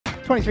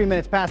23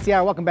 minutes past the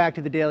hour. Welcome back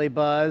to the Daily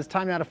Buzz.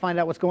 Time now to find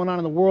out what's going on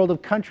in the world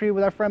of country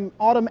with our friend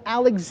Autumn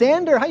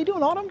Alexander. How you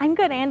doing, Autumn? I'm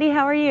good, Andy.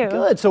 How are you?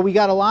 Good. So we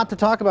got a lot to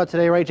talk about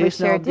today, right?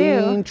 Jason sure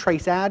Aldean, do.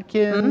 Trace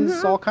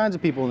Adkins, all kinds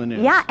of people in the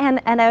news. Yeah,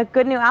 and a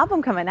good new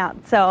album coming out.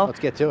 So let's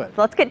get to it.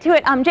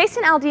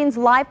 Jason Aldean's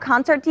live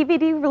concert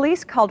DVD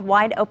release called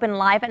Wide Open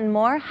Live and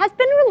More has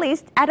been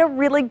released at a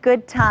really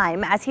good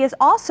time, as he is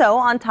also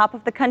on top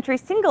of the country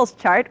singles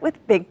chart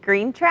with Big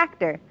Green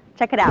Tractor.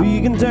 Check it out. We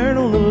can turn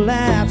on the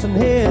lights and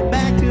head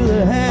back to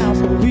the house.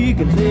 We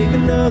can take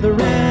another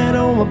ride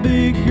on my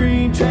big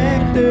green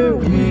tractor.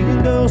 We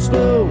can go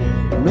slow,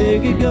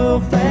 make it go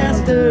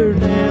faster.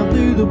 Down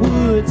through the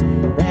woods,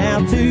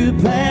 down to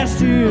the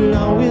pasture.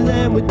 Long as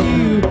I'm with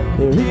you,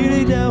 it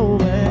really don't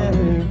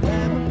matter.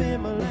 Climb up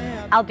in my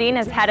lap. Aldean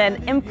has had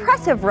an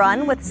impressive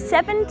run with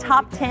 7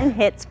 top 10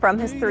 hits from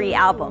his 3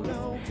 albums.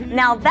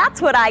 Now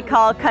that's what I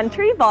call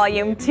country.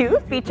 Volume 2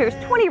 features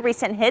 20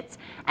 recent hits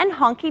and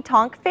Honky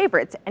Tonk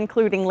favorites,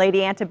 including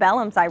Lady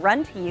Antebellum's I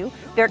Run to You,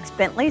 Dierks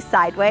Bentley's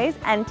Sideways,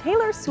 and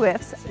Taylor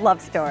Swift's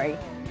Love Story.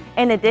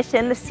 In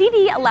addition, the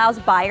CD allows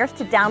buyers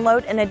to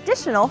download an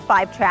additional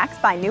 5 tracks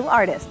by new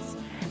artists.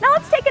 Now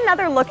let's take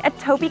another look at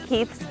Toby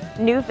Keith's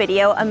new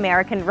video,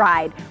 American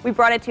Ride. We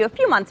brought it to you a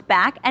few months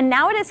back, and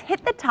now it has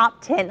hit the top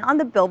 10 on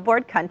the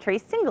Billboard Country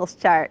Singles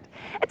Chart.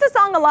 It's a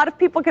song a lot of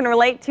people can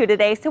relate to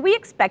today, so we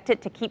expect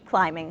it to keep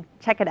climbing.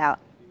 Check it out.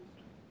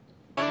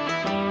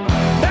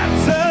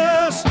 That's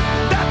us,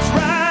 that's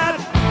right.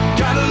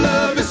 Gotta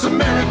love this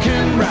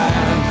American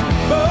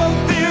ride.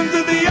 Both ends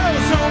of the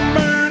ozone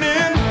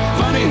burning.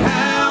 Funny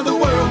how the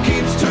world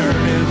keeps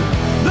turning.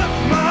 Look,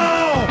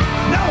 Mom,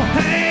 no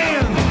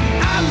hands.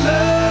 I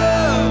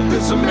love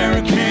this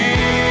American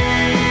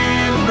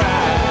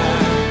ride.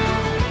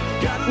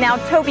 Now,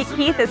 Toby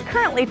Keith is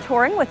currently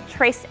touring with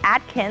Trace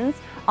Adkins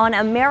on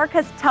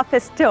America's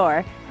Toughest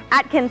Tour.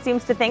 Atkins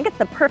seems to think it's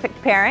the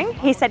perfect pairing.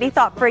 He said he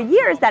thought for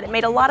years that it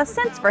made a lot of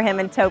sense for him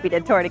and Toby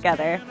to tour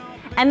together.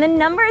 And the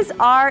numbers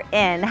are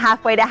in.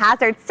 Halfway to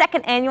Hazard's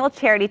 2nd annual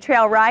charity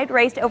trail ride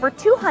raised over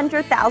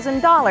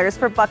 $200,000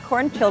 for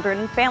Buckhorn Children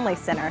and Family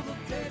Center.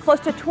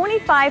 Close to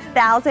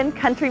 25,000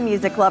 country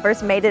music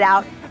lovers made it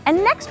out.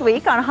 And next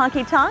week on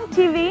Honky Tonk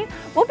TV,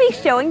 we'll be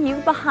showing you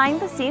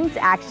behind-the-scenes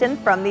action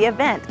from the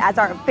event, as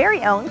our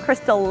very own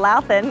Crystal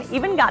Louthan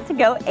even got to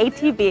go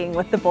ATVing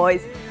with the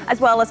boys, as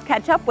well as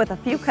catch up with a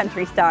few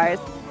country stars.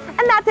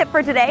 And that's it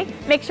for today.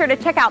 Make sure to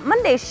check out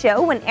Monday's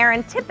show when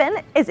Aaron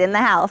Tippin is in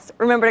the house.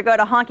 Remember to go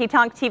to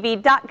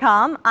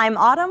honkytonktv.com. I'm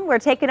Autumn. We're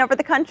taking over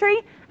the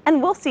country,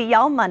 and we'll see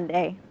y'all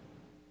Monday.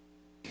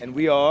 And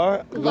we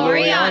are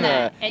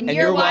Gloriana, and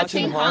you're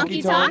watching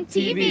Honky Tonk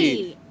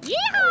TV.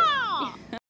 Yeehaw!